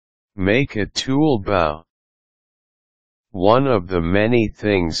Make a tulle bow. One of the many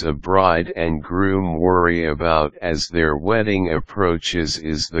things a bride and groom worry about as their wedding approaches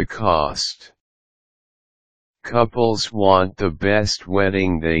is the cost. Couples want the best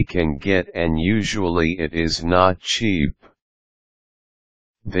wedding they can get, and usually it is not cheap.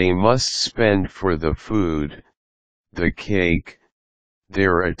 They must spend for the food, the cake,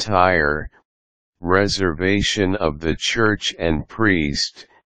 their attire, reservation of the church and priest,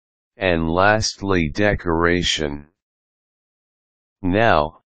 and lastly decoration.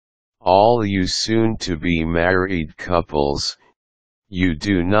 Now, all you soon-to-be married couples, you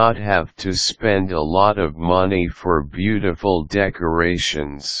do not have to spend a lot of money for beautiful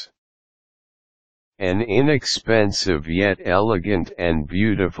decorations. An inexpensive yet elegant and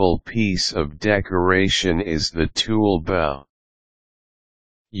beautiful piece of decoration is the tulle bow.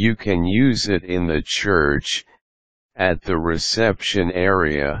 You can use it in the church, at the reception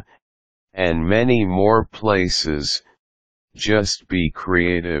area, and many more places. Just be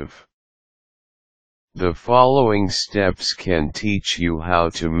creative. The following steps can teach you how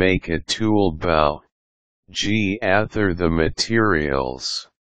to make a tulle bow. Ather the materials.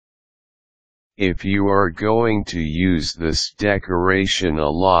 If you are going to use this decoration a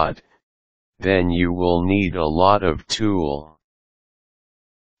lot, then you will need a lot of tulle.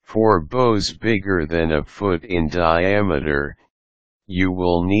 For bows bigger than a foot in diameter, you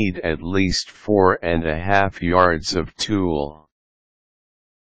will need at least 4.5 yards of tulle.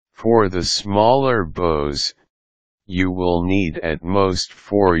 For the smaller bows, you will need at most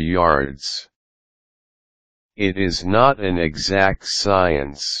 4 yards. It is not an exact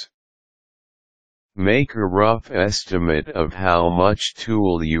science. Make a rough estimate of how much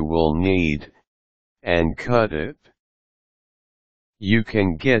tulle you will need, and cut it. You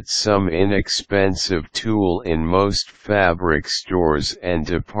can get some inexpensive tulle in most fabric stores and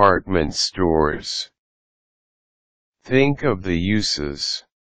department stores. Think of the uses.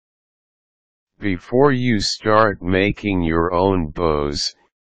 Before you start making your own bows,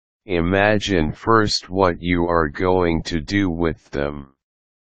 imagine first what you are going to do with them.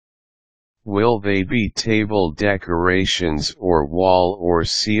 Will they be table decorations or wall or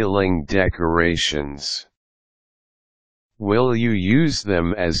ceiling decorations? Will you use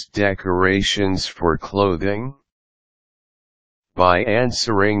them as decorations for clothing? By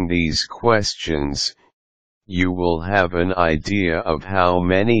answering these questions, you will have an idea of how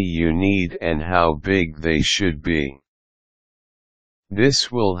many you need and how big they should be.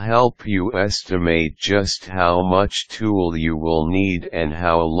 This will help you estimate just how much tulle you will need and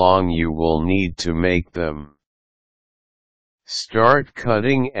how long you will need to make them. Start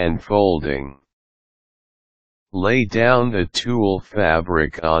cutting and folding. Lay down the tulle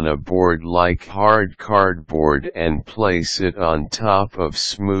fabric on a board like hard cardboard and place it on top of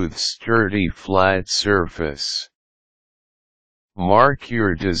smooth, sturdy, flat surface. Mark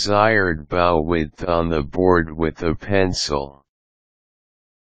your desired bow width on the board with a pencil.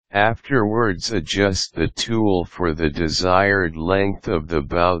 Afterwards, adjust the tulle for the desired length of the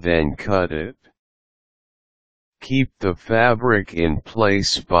bow, then cut it. Keep the fabric in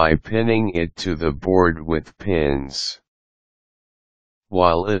place by pinning it to the board with pins.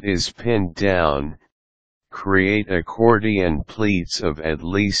 While it is pinned down, create accordion pleats of at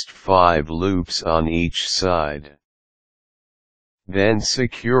least 5 loops on each side. Then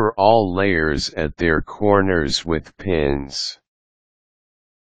secure all layers at their corners with pins.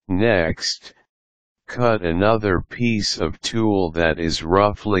 Next, cut another piece of tulle that is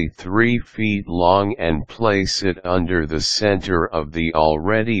roughly 3 feet long and place it under the center of the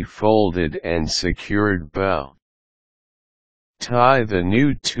already folded and secured bow. Tie the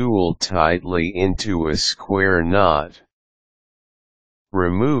new tulle tightly into a square knot.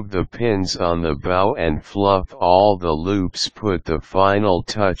 Remove the pins on the bow and fluff all the loops. Put the final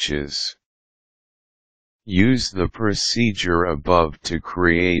touches. Use the procedure above to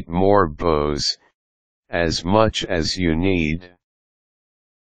create more bows, as much as you need.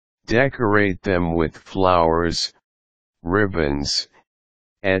 Decorate them with flowers, ribbons,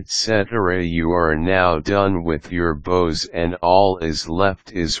 etc. You are now done with your bows, and all is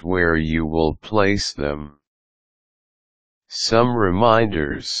left is where you will place them. Some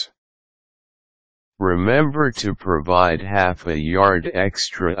reminders. Remember to provide ½ yard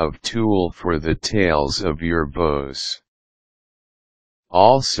extra of tulle for the tails of your bows.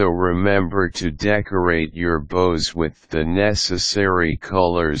 Also remember to decorate your bows with the necessary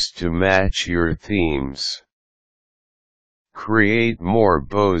colors to match your themes. Create more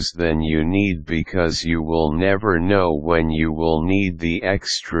bows than you need because you will never know when you will need the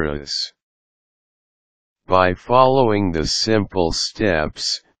extras. By following the simple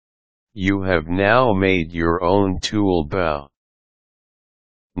steps, You have now made your own tulle bow.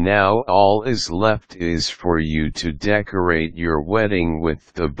 Now all is left is for you to decorate your wedding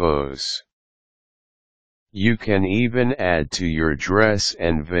with the bows. You can even add to your dress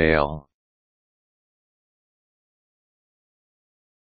and veil.